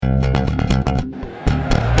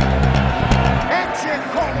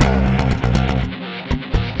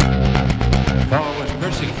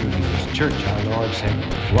church, our Lord said,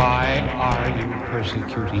 "Why are you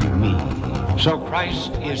persecuting me?" So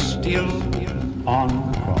Christ is still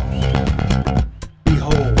on the cross.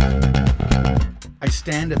 Behold, I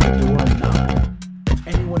stand at the door and knock. If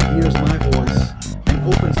anyone hears my voice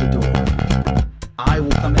and opens the door, I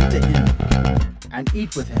will come into him and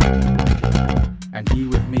eat with him, and he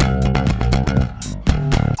with me.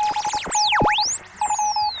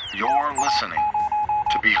 You're listening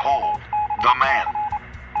to Behold the Man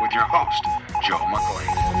with your host, Joe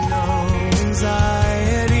McClain. No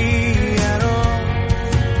anxiety at all.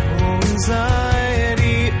 No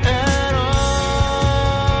anxiety at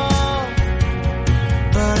all.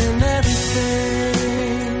 But in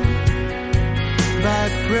everything, by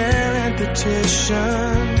prayer and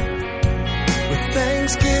petition, with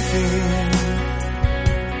thanksgiving,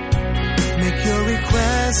 make your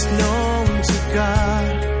request known to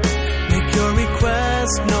God. Make your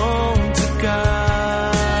request known to God.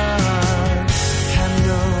 Have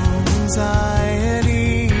no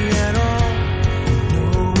anxiety at all.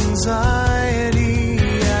 No anxiety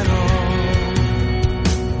at all.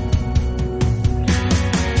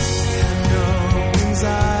 Have no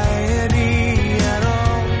anxiety at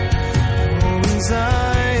all. No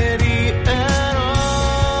anxiety at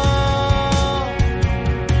all.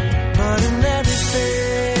 But in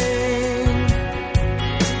everything,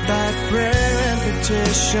 by prayer and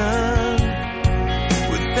petition,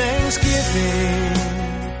 with thanksgiving.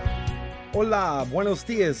 Hola, buenos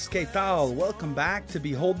dias, ¿qué tal? Welcome back to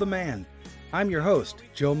Behold the Man. I'm your host,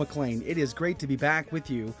 Joe McClain. It is great to be back with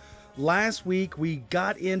you. Last week, we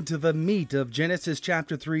got into the meat of Genesis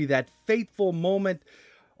chapter 3, that fateful moment,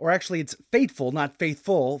 or actually it's fateful, not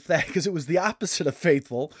faithful, because it was the opposite of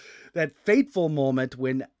faithful, that fateful moment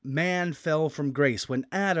when man fell from grace, when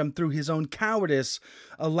Adam, through his own cowardice,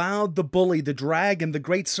 allowed the bully, the dragon, the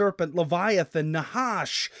great serpent, Leviathan,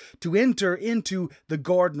 Nahash, to enter into the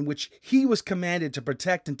garden which he was commanded to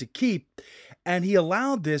protect and to keep. And he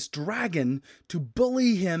allowed this dragon to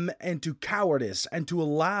bully him into cowardice and to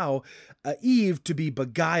allow Eve to be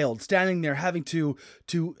beguiled, standing there having to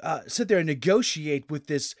sit there and negotiate with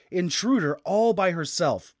this intruder all by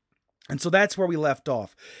herself. And so that's where we left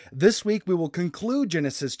off. This week we will conclude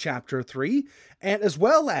Genesis chapter 3, and as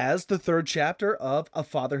well as the third chapter of A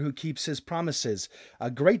Father Who Keeps His Promises,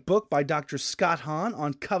 a great book by Dr. Scott Hahn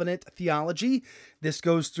on covenant theology. This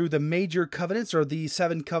goes through the major covenants, or the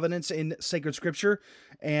 7 covenants in sacred scripture,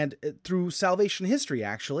 and through salvation history,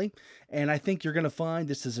 actually. And I think you're going to find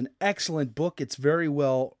this is an excellent book. It's very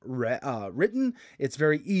well written. It's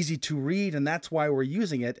very easy to read, and that's why we're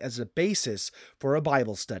using it as a basis for a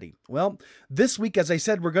Bible study. Well, this week, as I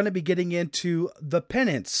said, we're going to be getting into the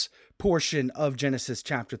penance portion of Genesis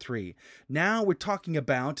chapter 3. Now we're talking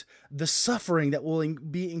about the suffering that will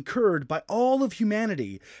be incurred by all of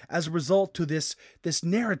humanity as a result to this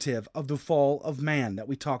narrative of the fall of man that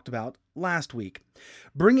we talked about last week.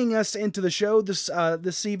 Bringing us into the show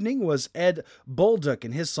this evening was Ed Bolduc,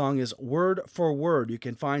 and his song is Word for Word. You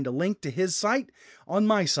can find a link to his site on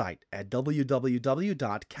my site at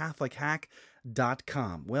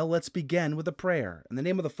www.catholichack.com. Well, let's begin with a prayer. In the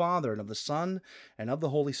name of the Father, and of the Son, and of the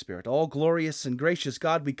Holy Spirit. All glorious and gracious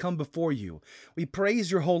God, we come before you. We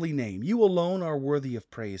praise your holy name. You alone are worthy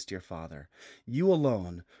of praise, dear Father. You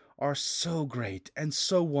alone are so great and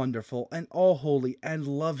so wonderful and all holy and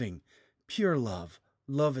loving, pure love,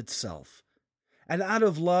 love itself. And out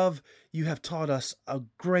of love, you have taught us a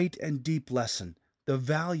great and deep lesson, the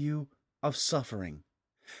value of suffering.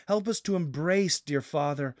 Help us to embrace, dear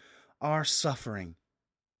Father, our suffering,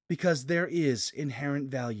 because there is inherent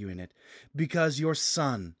value in it, because your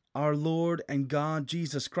Son, our Lord and God,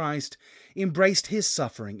 Jesus Christ, embraced his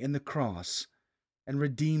suffering in the cross and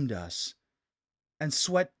redeemed us, and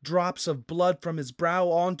sweat drops of blood from his brow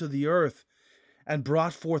onto the earth, and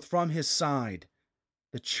brought forth from his side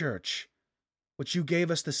the church, which you gave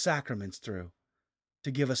us the sacraments through, to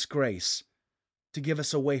give us grace, to give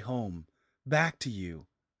us a way home, back to you.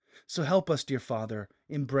 So help us, dear Father,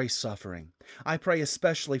 embrace suffering. I pray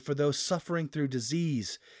especially for those suffering through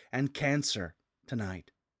disease and cancer tonight.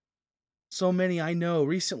 So many I know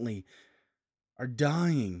recently are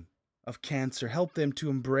dying of cancer. Help them to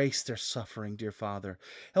embrace their suffering, dear Father.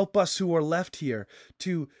 Help us who are left here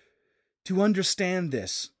to understand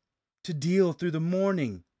this, to deal through the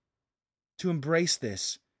mourning, to embrace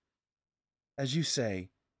this. As you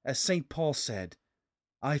say, as St. Paul said,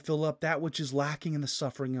 I fill up that which is lacking in the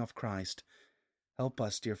suffering of Christ. Help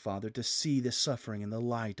us, dear Father, to see this suffering in the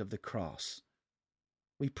light of the cross.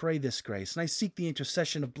 We pray this grace, and I seek the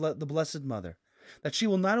intercession of the Blessed Mother, that she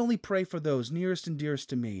will not only pray for those nearest and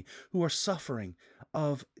dearest to me who are suffering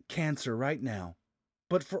of cancer right now,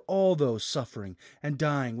 but for all those suffering and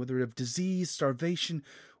dying, whether of disease, starvation,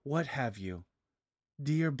 what have you.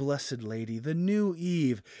 Dear Blessed Lady, the new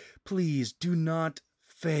Eve, please do not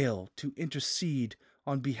fail to intercede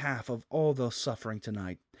on behalf of all those suffering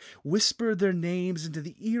tonight. Whisper their names into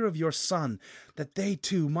the ear of your Son, that they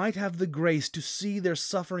too might have the grace to see their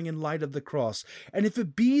suffering in light of the cross, and if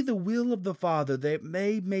it be the will of the Father, that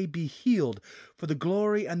may be healed for the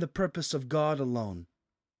glory and the purpose of God alone.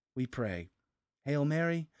 We pray. Hail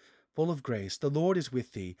Mary, full of grace, the Lord is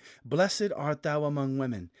with thee. Blessed art thou among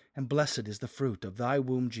women, and blessed is the fruit of thy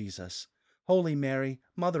womb, Jesus. Holy Mary,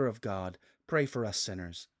 Mother of God, pray for us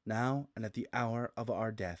sinners, now and at the hour of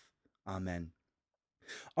our death. Amen.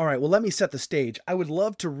 All right, well, let me set the stage. I would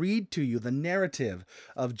love to read to you the narrative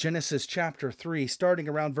of Genesis chapter 3, starting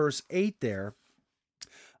around verse 8 there,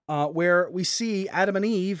 where we see Adam and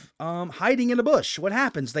Eve hiding in a bush. What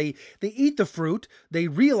happens? They eat the fruit. They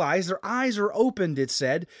realize their eyes are opened, it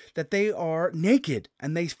said, that they are naked,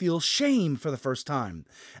 and they feel shame for the first time.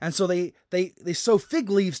 And so they sew fig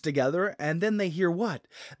leaves together, and then they hear what?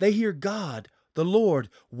 They hear God, the Lord,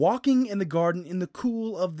 walking in the garden in the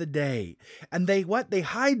cool of the day. And they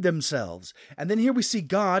hide themselves. And then here we see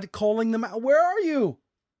God calling them out. Where are you?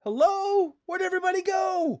 Hello? Where'd everybody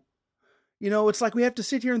go? You know, it's like we have to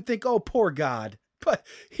sit here and think, oh, poor God. But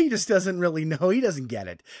he just doesn't really know. He doesn't get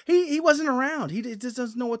it. He wasn't around. He just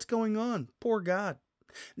doesn't know what's going on. Poor God.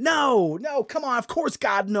 No, come on. Of course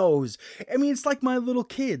God knows. I mean, it's like my little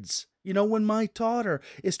kids. You know, when my daughter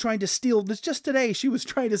is trying to steal, just today, she was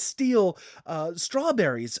trying to steal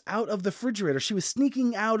strawberries out of the refrigerator. She was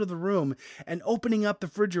sneaking out of the room and opening up the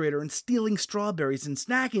refrigerator and stealing strawberries and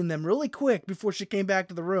snacking them really quick before she came back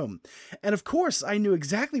to the room. And of course, I knew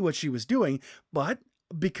exactly what she was doing, but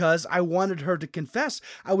because I wanted her to confess,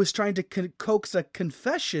 I was trying to coax a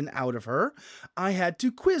confession out of her. I had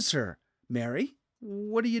to quiz her. Mary,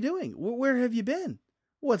 what are you doing? Where have you been?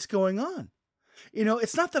 What's going on? You know,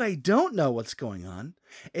 it's not that I don't know what's going on.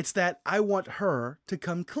 It's that I want her to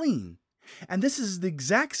come clean. And this is the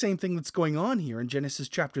exact same thing that's going on here in Genesis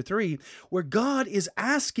chapter 3, where God is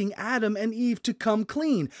asking Adam and Eve to come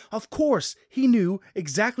clean. Of course, he knew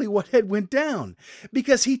exactly what had went down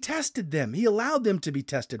because he tested them. He allowed them to be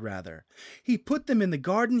tested, rather. He put them in the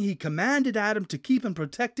garden. He commanded Adam to keep and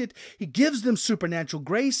protect it. He gives them supernatural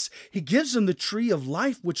grace. He gives them the tree of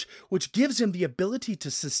life, which gives him the ability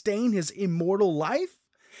to sustain his immortal life.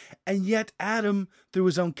 And yet Adam, through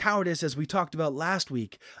his own cowardice, as we talked about last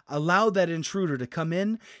week, allowed that intruder to come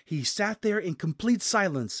in. He sat there in complete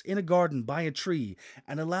silence in a garden by a tree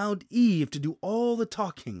and allowed Eve to do all the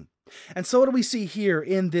talking. And so what do we see here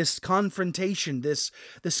in this confrontation, this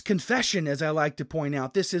confession, as I like to point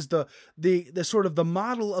out? This is the sort of the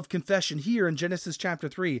model of confession here in Genesis chapter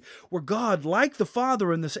 3, where God, like the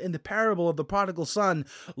father in the parable of the prodigal son,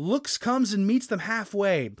 comes and meets them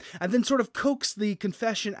halfway, and then sort of coaxes the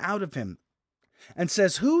confession out of him and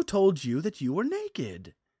says, "Who told you that you were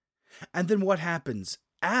naked?" And then what happens?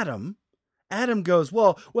 Adam goes,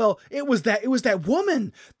 well, it was that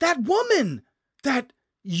woman that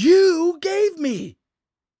you gave me.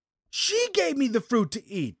 She gave me the fruit to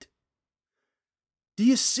eat. Do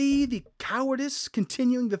you see the cowardice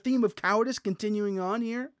continuing, the theme of cowardice continuing on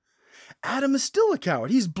here? Adam is still a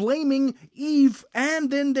coward. He's blaming Eve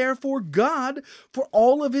and then therefore God for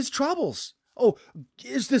all of his troubles. Oh,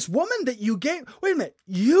 is this woman that you gave? Wait a minute.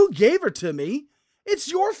 You gave her to me.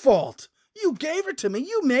 It's your fault. You gave her to me.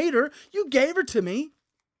 You made her. You gave her to me.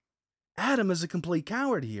 Adam is a complete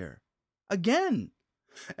coward here. Again.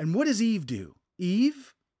 And what does Eve do?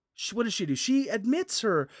 Eve, what does she do? She admits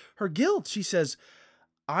her guilt. She says,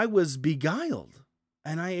 I was beguiled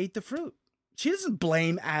and I ate the fruit. She doesn't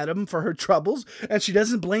blame Adam for her troubles, and she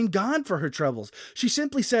doesn't blame God for her troubles. She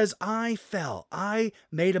simply says, I fell. I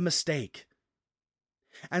made a mistake.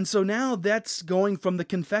 And so now that's going from the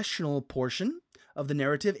confessional portion of the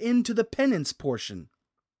narrative into the penance portion.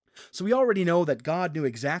 So we already know that God knew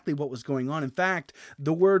exactly what was going on. In fact,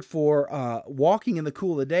 the word for walking in the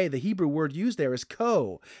cool of the day, the Hebrew word used there is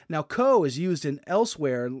ko. Now, ko is used in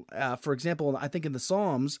elsewhere, for example, I think in the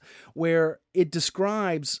Psalms, where it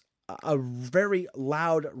describes a very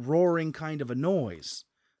loud, roaring kind of a noise.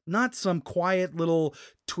 Not some quiet little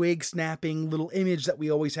twig snapping little image that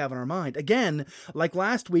we always have in our mind. Again, like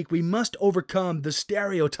last week, we must overcome the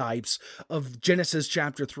stereotypes of Genesis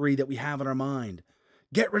chapter 3 that we have in our mind.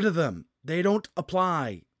 Get rid of them. They don't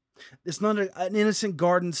apply. It's not an innocent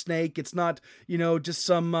garden snake. It's not, just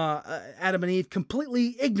some Adam and Eve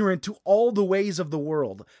completely ignorant to all the ways of the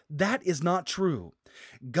world. That is not true.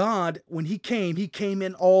 God, when he came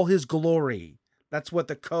in all his glory. That's what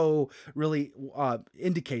the ko really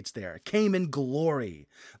indicates there. It came in glory,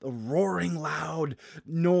 the roaring loud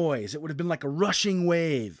noise. It would have been like a rushing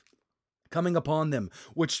wave coming upon them,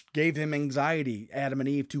 which gave him anxiety, Adam and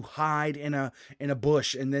Eve, to hide in a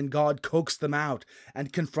bush, and then God coaxed them out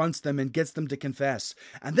and confronts them and gets them to confess.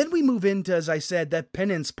 And then we move into, as I said, that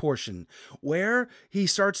penance portion, where he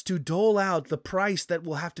starts to dole out the price that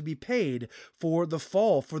will have to be paid for the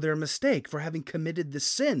fall, for their mistake, for having committed the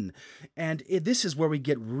sin. And this is where we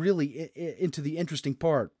get really into the interesting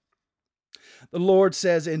part. The Lord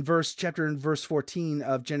says in verse 14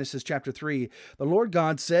 of Genesis chapter 3, the Lord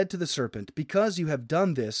God said to the serpent, because you have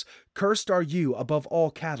done this, cursed are you above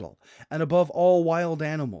all cattle, and above all wild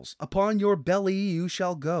animals. Upon your belly you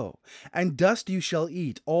shall go, and dust you shall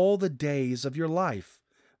eat all the days of your life.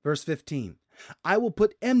 Verse 15, I will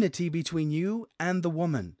put enmity between you and the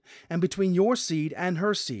woman, and between your seed and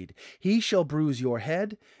her seed. He shall bruise your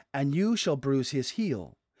head, and you shall bruise his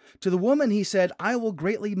heel. To the woman he said, I will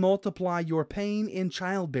greatly multiply your pain in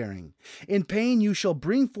childbearing. In pain you shall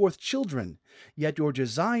bring forth children, yet your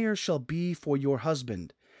desire shall be for your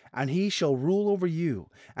husband, and he shall rule over you.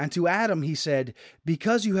 And to Adam he said,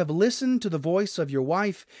 because you have listened to the voice of your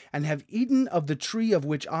wife, and have eaten of the tree of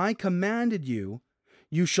which I commanded you,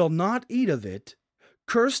 you shall not eat of it.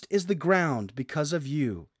 Cursed is the ground because of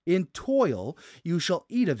you. In toil you shall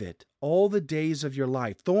eat of it all the days of your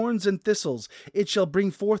life. Thorns and thistles it shall bring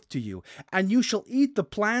forth to you, and you shall eat the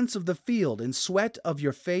plants of the field. In sweat of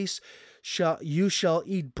your face you shall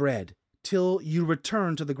eat bread, till you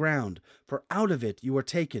return to the ground. For out of it you are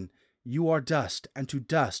taken. You are dust, and to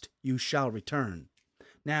dust you shall return.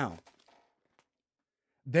 Now,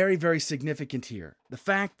 very, very significant here. The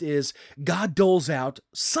fact is, God doles out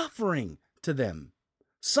suffering to them.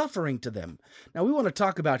 Suffering to them. Now, we want to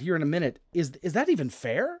talk about here in a minute, is that even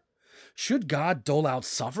fair? Should God dole out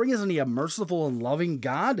suffering? Isn't he a merciful and loving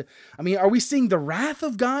God? I mean, are we seeing the wrath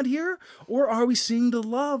of God here, or are we seeing the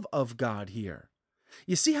love of God here?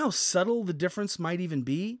 You see how subtle the difference might even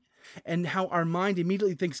be? And how our mind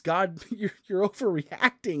immediately thinks, God, you're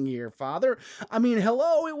overreacting here, Father. I mean,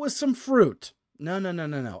 hello, it was some fruit.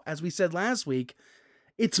 No. As we said last week,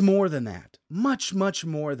 it's more than that. Much, much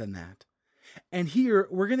more than that. And here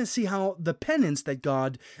we're going to see how the penance that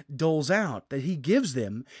God doles out, that he gives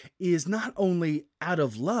them, is not only out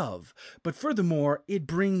of love, but furthermore, it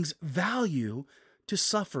brings value to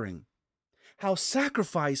suffering. How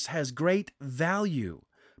sacrifice has great value.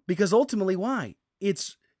 Because ultimately, why?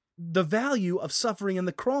 It's the value of suffering in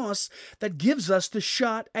the cross that gives us the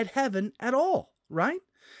shot at heaven at all, right?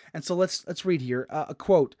 And so let's read here a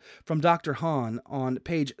quote from Dr. Hahn on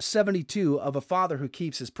page 72 of A Father Who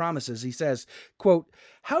Keeps His Promises. He says, quote,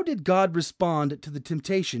 how did God respond to the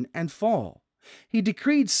temptation and fall? He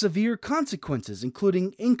decreed severe consequences,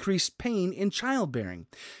 including increased pain in childbearing,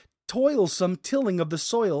 toilsome tilling of the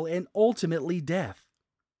soil, and ultimately death.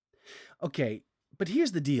 Okay, but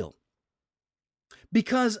here's the deal.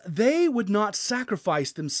 Because they would not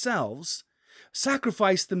sacrifice themselves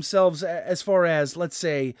as far as, let's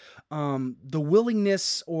say, the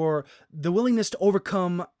willingness to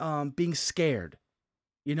overcome being scared.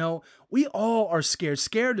 You know, we all are scared.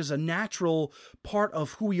 Scared is a natural part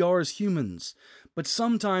of who we are as humans. But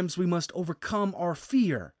sometimes we must overcome our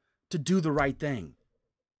fear to do the right thing,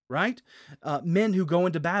 right? Men who go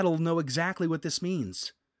into battle know exactly what this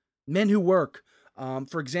means. Men who work,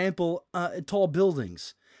 for example, at tall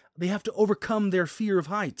buildings, they have to overcome their fear of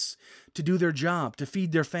heights to do their job, to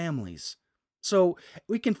feed their families. So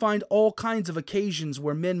we can find all kinds of occasions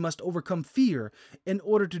where men must overcome fear in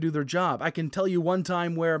order to do their job. I can tell you one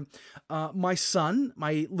time where my oldest son,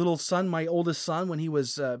 when he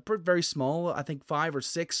was very small, I think 5 or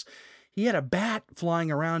 6, he had a bat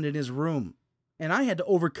flying around in his room. And I had to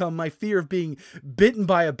overcome my fear of being bitten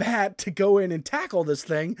by a bat to go in and tackle this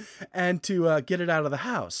thing and to get it out of the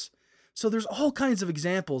house. So there's all kinds of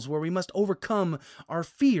examples where we must overcome our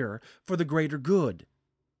fear for the greater good.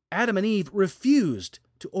 Adam and Eve refused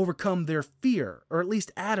to overcome their fear, or at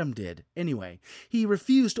least Adam did anyway. He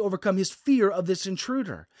refused to overcome his fear of this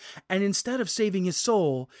intruder. And instead of saving his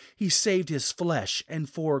soul, he saved his flesh and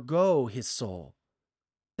forego his soul.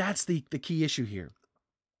 That's the key issue here.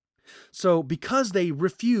 So because they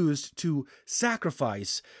refused to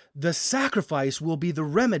sacrifice, the sacrifice will be the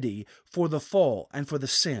remedy for the fall and for the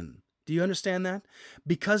sin. Do you understand that?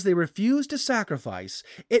 Because they refuse to sacrifice,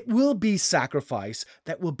 it will be sacrifice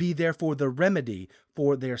that will be therefore the remedy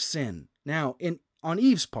for their sin. Now, on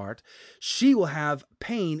Eve's part, she will have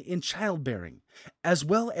pain in childbearing, as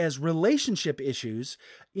well as relationship issues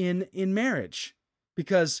in marriage.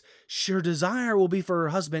 because her desire will be for her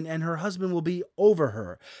husband and her husband will be over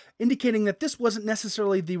her, indicating that this wasn't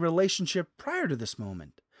necessarily the relationship prior to this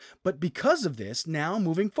moment. But because of this, now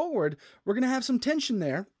moving forward, we're going to have some tension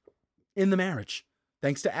there in the marriage.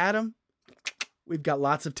 Thanks to Adam, we've got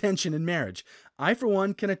lots of tension in marriage. I, for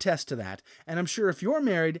one, can attest to that, and I'm sure if you're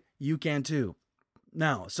married, you can too.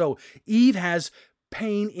 Now, so Eve has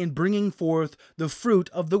pain in bringing forth the fruit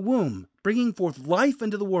of the womb, bringing forth life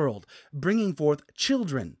into the world, bringing forth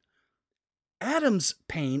children. Adam's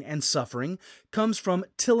pain and suffering comes from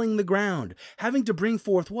tilling the ground, having to bring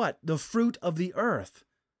forth what? The fruit of the earth.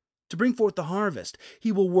 To bring forth the harvest,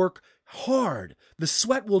 he will work hard. The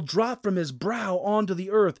sweat will drop from his brow onto the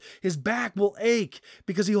earth. His back will ache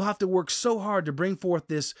because he'll have to work so hard to bring forth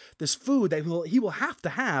this food that he will have to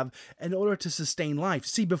have in order to sustain life.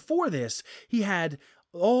 See, before this, he had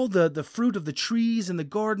all the fruit of the trees in the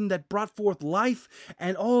garden that brought forth life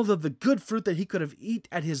and all of the good fruit that he could have eaten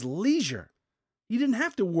at his leisure. He didn't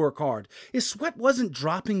have to work hard. His sweat wasn't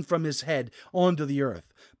dropping from his head onto the earth.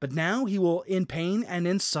 But now he will, in pain and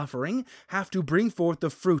in suffering, have to bring forth the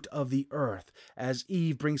fruit of the earth, as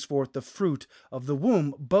Eve brings forth the fruit of the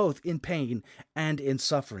womb, both in pain and in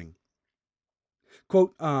suffering.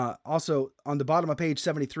 Quote, also on the bottom of page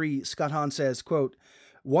 73, Scott Hahn says, quote,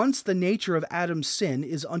 "Once the nature of Adam's sin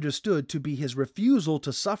is understood to be his refusal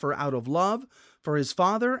to suffer out of love for his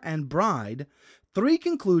father and bride, three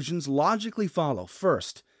conclusions logically follow.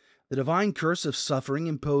 First, the divine curse of suffering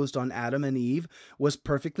imposed on Adam and Eve was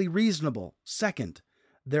perfectly reasonable. Second,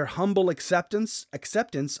 their humble acceptance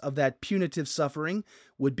of that punitive suffering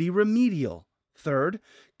would be remedial. Third,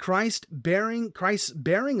 Christ's bearing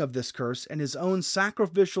of this curse and his own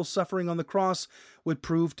sacrificial suffering on the cross would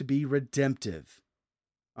prove to be redemptive."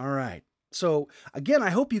 All right. So again, I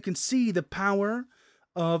hope you can see the power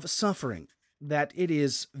of suffering, that it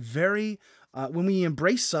is very when we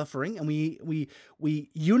embrace suffering and we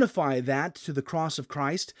unify that to the cross of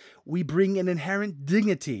Christ, we bring an inherent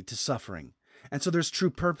dignity to suffering. And so there's true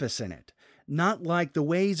purpose in it. Not like the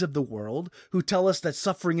ways of the world, who tell us that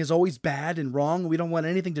suffering is always bad and wrong, and we don't want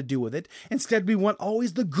anything to do with it. Instead, we want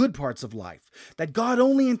always the good parts of life. That God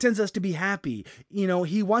only intends us to be happy. You know,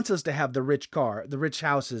 he wants us to have the rich car, the rich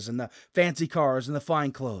houses, and the fancy cars, and the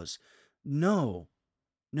fine clothes. No,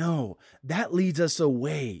 that leads us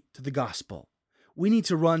away to the gospel. We need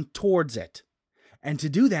to run towards it. And to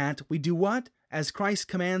do that, we do what? As Christ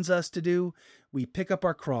commands us to do, we pick up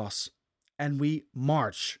our cross and we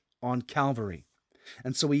march on Calvary.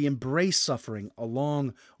 And so we embrace suffering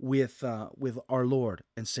along with our Lord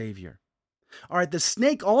and Savior. All right, the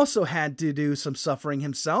snake also had to do some suffering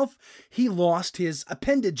himself. He lost his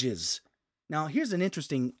appendages. Now, here's an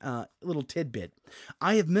interesting little tidbit.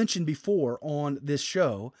 I have mentioned before on this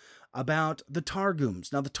show about the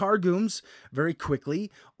Targums. Now, the Targums, very quickly,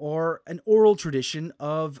 are an oral tradition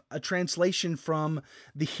of a translation from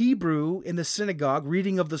the Hebrew in the synagogue,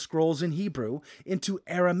 reading of the scrolls in Hebrew, into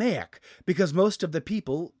Aramaic, because most of the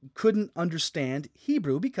people couldn't understand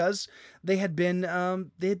Hebrew because they had been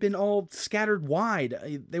all scattered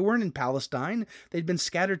wide. They weren't in Palestine. They'd been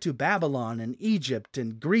scattered to Babylon and Egypt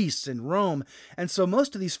and Greece and Rome, and so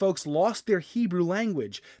most of these folks lost their Hebrew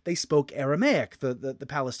language. They spoke Aramaic, the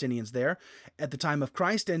Palestinians there at the time of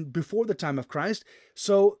Christ and before the time of Christ.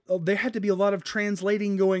 So there had to be a lot of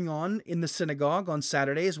translating going on in the synagogue on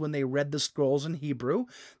Saturdays when they read the scrolls in Hebrew.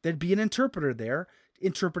 There'd be an interpreter there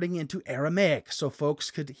interpreting into Aramaic so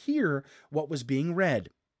folks could hear what was being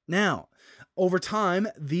read. Now, over time,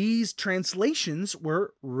 these translations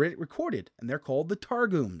were recorded, and they're called the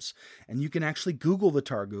Targums. And you can actually Google the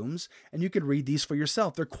Targums, and you can read these for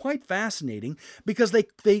yourself. They're quite fascinating because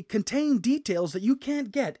they contain details that you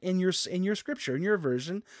can't get in your scripture, in your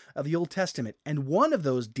version of the Old Testament. And one of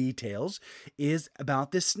those details is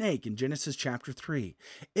about this snake in Genesis chapter 3.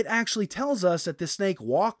 It actually tells us that this snake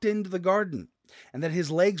walked into the garden, and that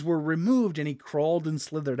his legs were removed, and he crawled and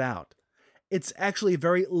slithered out. It's actually a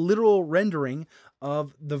very literal rendering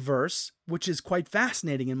of the verse, which is quite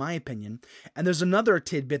fascinating in my opinion. And there's another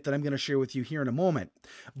tidbit that I'm going to share with you here in a moment.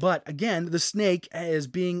 But again, the snake, as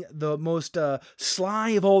being the most sly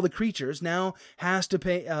of all the creatures, now has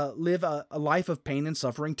to live a life of pain and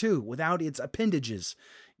suffering too, without its appendages.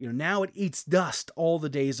 Now it eats dust all the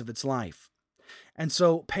days of its life. And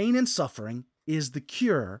so pain and suffering is the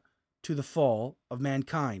cure to the fall of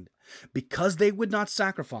mankind. Because they would not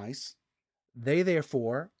sacrifice, they,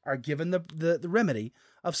 therefore, are given the remedy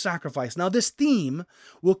of sacrifice. Now, this theme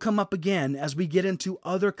will come up again as we get into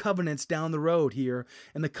other covenants down the road here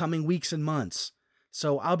in the coming weeks and months.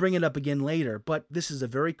 So I'll bring it up again later, but this is a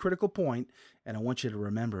very critical point, and I want you to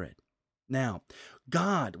remember it. Now,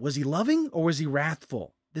 God, was he loving or was he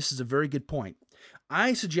wrathful? This is a very good point.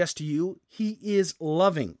 I suggest to you, he is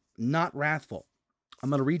loving, not wrathful. I'm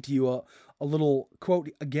going to read to you a little quote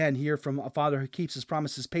again here from A Father Who Keeps His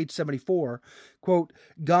Promises, page 74. Quote,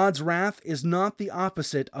 God's wrath is not the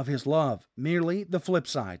opposite of his love, merely the flip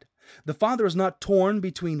side. The Father is not torn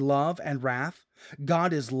between love and wrath.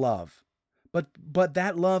 God is love. But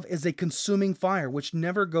that love is a consuming fire which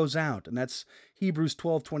never goes out. And that's Hebrews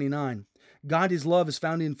 12:29. God's love is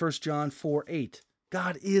found in 1 John 4:8.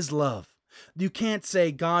 God is love. You can't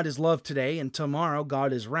say God is love today and tomorrow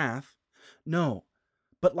God is wrath. No.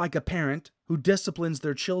 But like a parent who disciplines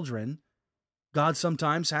their children, God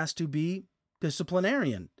sometimes has to be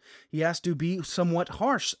disciplinarian. He has to be somewhat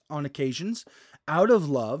harsh on occasions out of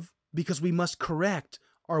love because we must correct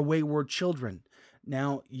our wayward children.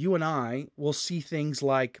 Now, you and I will see things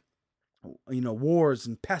like, wars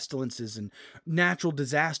and pestilences and natural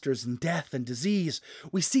disasters and death and disease.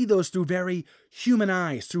 We see those through very human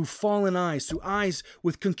eyes, through fallen eyes, through eyes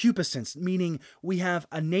with concupiscence, meaning we have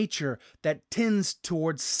a nature that tends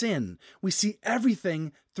towards sin. We see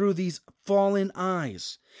everything through these fallen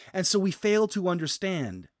eyes. And so we fail to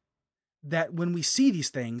understand that when we see these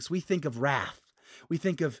things, we think of wrath. We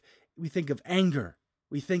think of anger.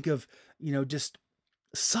 We think of, just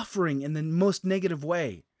suffering in the most negative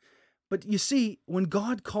way. But you see, when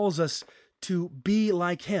God calls us to be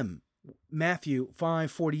like him, Matthew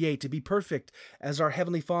 5:48, to be perfect as our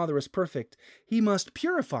Heavenly Father is perfect, he must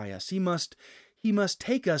purify us. He must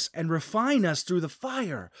take us and refine us through the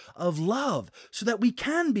fire of love so that we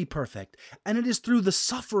can be perfect. And it is through the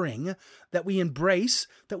suffering that we embrace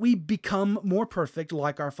that we become more perfect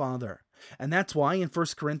like our Father. And that's why in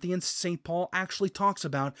 1 Corinthians, St. Paul actually talks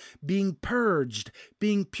about being purged,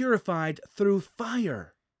 being purified through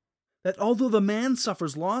fire. That although the man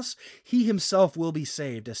suffers loss, he himself will be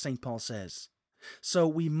saved, as St. Paul says. So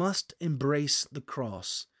we must embrace the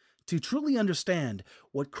cross to truly understand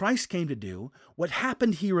what Christ came to do, what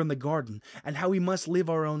happened here in the garden, and how we must live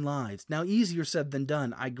our own lives. Now, easier said than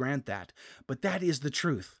done, I grant that. But that is the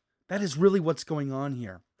truth. That is really what's going on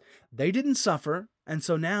here. They didn't suffer, and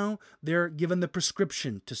so now they're given the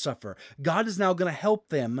prescription to suffer. God is now going to help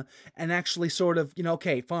them and actually sort of,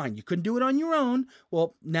 okay, fine, you couldn't do it on your own.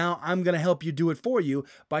 Well, now I'm going to help you do it for you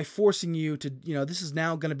by forcing you to, this is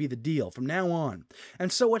now going to be the deal from now on. And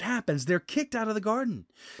so what happens? They're kicked out of the garden.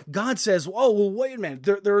 God says, oh, well, wait a minute.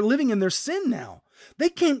 They're living in their sin now. They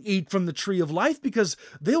can't eat from the tree of life because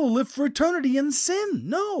they will live for eternity in sin.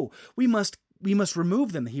 No, we must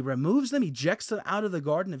remove them. He removes them, ejects them out of the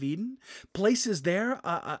Garden of Eden, places there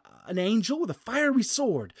an angel with a fiery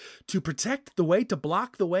sword to protect the way, to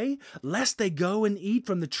block the way, lest they go and eat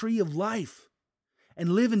from the tree of life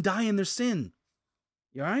and live and die in their sin.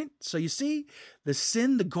 You all right? So you see, the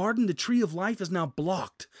sin, the garden, the tree of life is now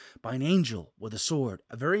blocked by an angel with a sword.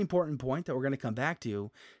 A very important point that we're going to come back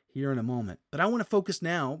to here in a moment. But I want to focus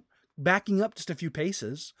now, backing up just a few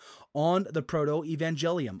paces, on the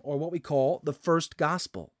proto-evangelium, or what we call the first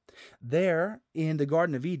gospel. There in the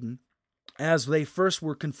Garden of Eden, as they first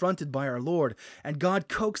were confronted by our Lord, and God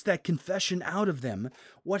coaxed that confession out of them,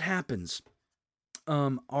 what happens?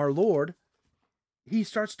 Our Lord, he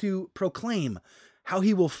starts to proclaim how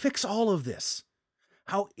he will fix all of this,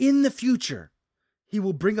 how in the future he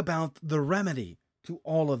will bring about the remedy to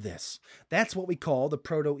all of this. That's what we call the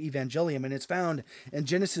proto-evangelium, and it's found in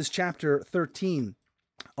Genesis chapter 13.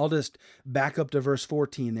 I'll just back up to verse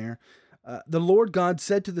 14 there. The Lord God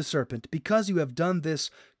said to the serpent, because you have done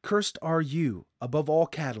this, cursed are you above all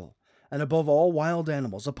cattle and above all wild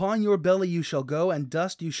animals. Upon your belly you shall go, and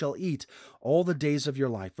dust you shall eat all the days of your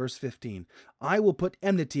life. Verse 15. I will put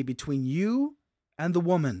enmity between you and the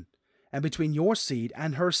woman, and between your seed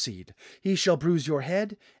and her seed. He shall bruise your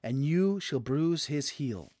head, and you shall bruise his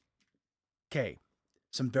heel. Okay,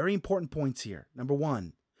 some very important points here. Number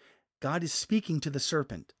one, God is speaking to the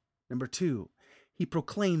serpent. Number two, he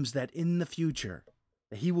proclaims that in the future,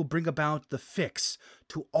 that he will bring about the fix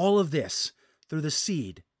to all of this through the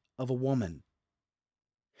seed of a woman.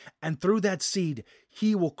 And through that seed,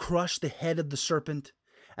 he will crush the head of the serpent,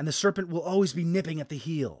 and the serpent will always be nipping at the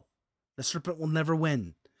heel. The serpent will never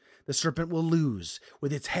win. The serpent will lose,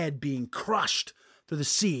 with its head being crushed through the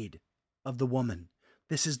seed of the woman.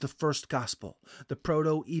 This is the first gospel, the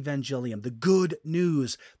proto-evangelium, the good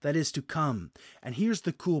news that is to come. And here's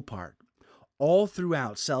the cool part. All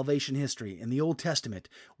throughout salvation history in the Old Testament,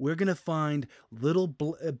 we're going to find little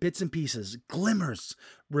bits and pieces, glimmers,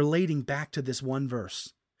 relating back to this one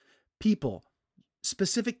verse. People,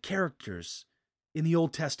 specific characters in the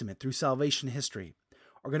Old Testament through salvation history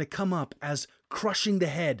are going to come up as crushing the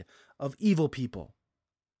head of evil people.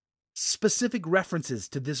 specific references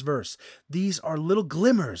to this verse. These are little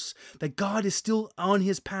glimmers that God is still on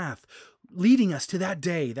his path, leading us to that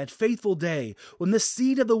day, that faithful day, when the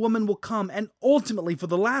seed of the woman will come and ultimately, for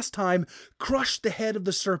the last time, crush the head of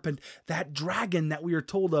the serpent, that dragon that we are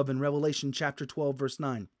told of in Revelation chapter 12, verse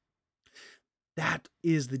 9. That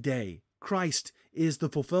is the day. Christ is the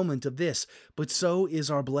fulfillment of this, but so is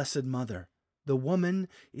our Blessed Mother. The woman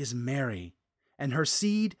is Mary, and her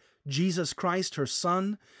seed, Jesus Christ, her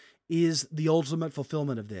Son, is the ultimate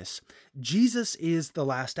fulfillment of this. Jesus is the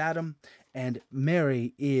last Adam, and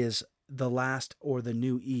Mary is the last or the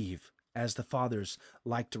new Eve, as the fathers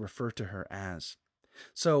like to refer to her as.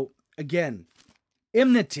 So, again,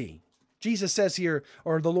 enmity. Jesus says here,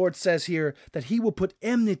 or the Lord says here, that he will put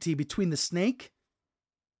enmity between the snake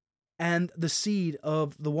and the seed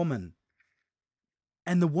of the woman.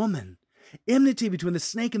 And the woman. Enmity between the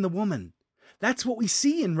snake and the woman. That's what we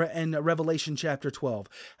see in Revelation chapter 12.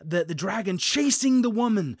 The dragon chasing the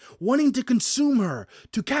woman, wanting to consume her,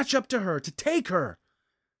 to catch up to her, to take her.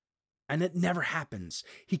 And it never happens.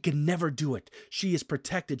 He can never do it. She is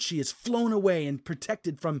protected. She is flown away and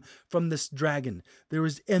protected from this dragon. There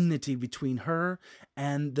is enmity between her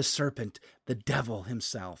and the serpent, the devil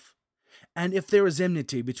himself. And if there is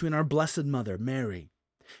enmity between our Blessed Mother, Mary,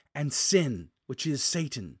 and sin, which is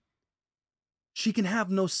Satan, she can have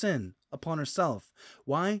no sin upon herself.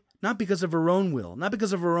 Why? Not because of her own will, not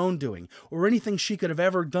because of her own doing, or anything she could have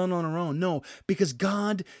ever done on her own. No, because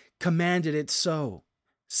God commanded it so,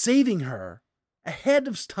 saving her ahead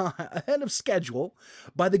of schedule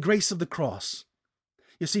by the grace of the cross.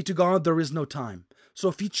 You see, to God there is no time. So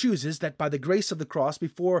if he chooses that by the grace of the cross,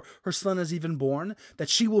 before her son is even born, that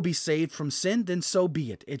she will be saved from sin, then so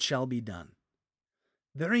be it. It shall be done.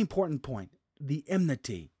 Very important point, the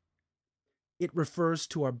enmity. It refers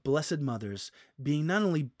to our Blessed Mother's being not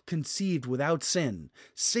only conceived without sin,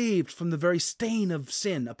 saved from the very stain of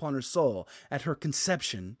sin upon her soul at her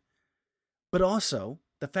conception, but also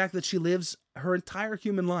the fact that she lives her entire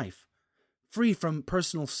human life free from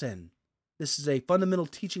personal sin. This is a fundamental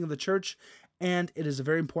teaching of the church, and it is a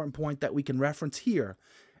very important point that we can reference here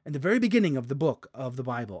in the very beginning of the book of the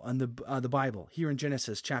Bible, and the Bible, here in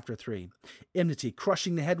Genesis chapter 3. Enmity,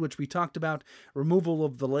 crushing the head, which we talked about, removal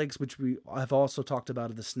of the legs, which we have also talked about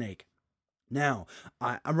of the snake. Now,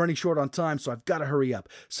 I'm running short on time, so I've got to hurry up.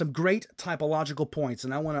 Some great typological points,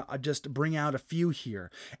 and I want to just bring out a few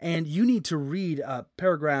here. And you need to read a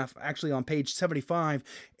paragraph, actually on page 75.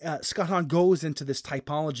 Scott Hahn goes into this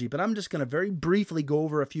typology, but I'm just going to very briefly go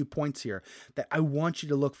over a few points here that I want you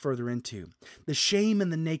to look further into. The shame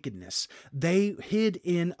and the nakedness. They hid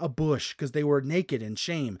in a bush because they were naked in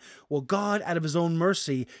shame. Well, God, out of his own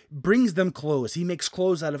mercy, brings them clothes. He makes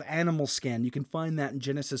clothes out of animal skin. You can find that in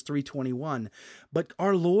Genesis 3:21. But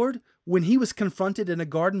our Lord, when he was confronted in a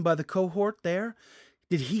garden by the cohort there,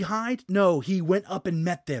 did he hide? No, he went up and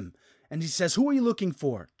met them. And he says, who are you looking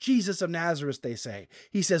for? Jesus of Nazareth, they say.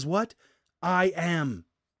 He says, what? I am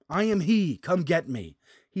he. Come get me.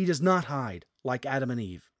 He does not hide like Adam and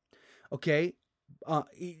Eve. Okay?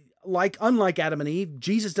 Unlike Adam and Eve,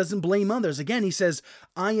 Jesus doesn't blame others. Again, he says,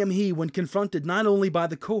 I am he, when confronted not only by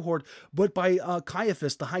the cohort, but by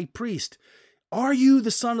Caiaphas, the high priest. Are you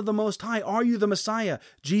the Son of the Most High? Are you the Messiah?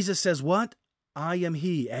 Jesus says, what? I am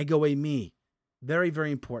he, ego eimi. Very,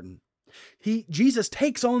 very important. Jesus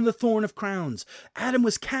takes on the thorn of crowns. Adam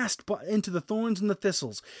was cast into the thorns and the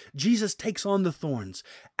thistles. Jesus takes on the thorns.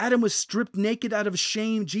 Adam was stripped naked out of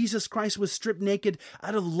shame. Jesus Christ was stripped naked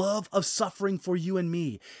out of love of suffering for you and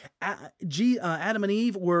me. Adam and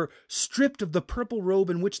Eve were stripped of the purple robe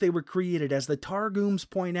in which they were created, as the Targums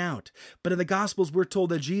point out. But in the Gospels, we're told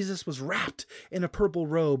that Jesus was wrapped in a purple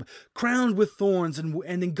robe, crowned with thorns, and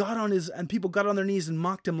then people got on their knees and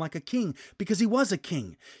mocked him like a king, because he was a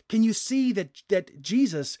king. Can you see that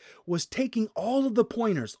Jesus was taking all of the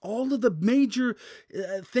pointers, all of the major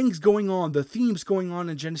things going on, the themes going on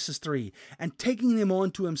in Genesis 3, and taking them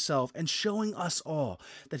onto himself and showing us all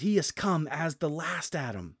that he has come as the last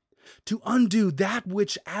Adam to undo that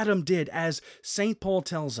which Adam did, as St. Paul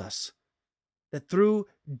tells us, that through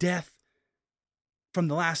death from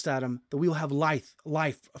the last Adam, that we will have life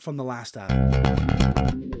from the last Adam.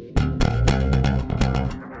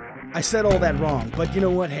 I said all that wrong, but you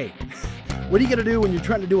know what? Hey, what are you going to do when you're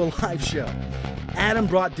trying to do a live show? Adam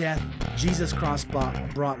brought death, Jesus Christ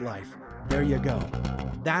brought life. There you go.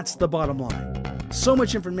 That's the bottom line. So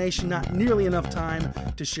much information, not nearly enough time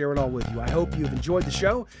to share it all with you. I hope you've enjoyed the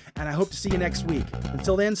show, and I hope to see you next week.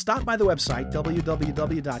 Until then, stop by the website,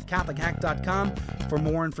 www.catholichack.com, for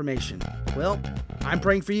more information. Well, I'm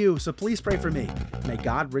praying for you, so please pray for me. May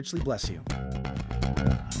God richly bless you.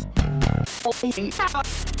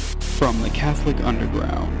 From the Catholic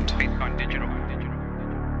Underground.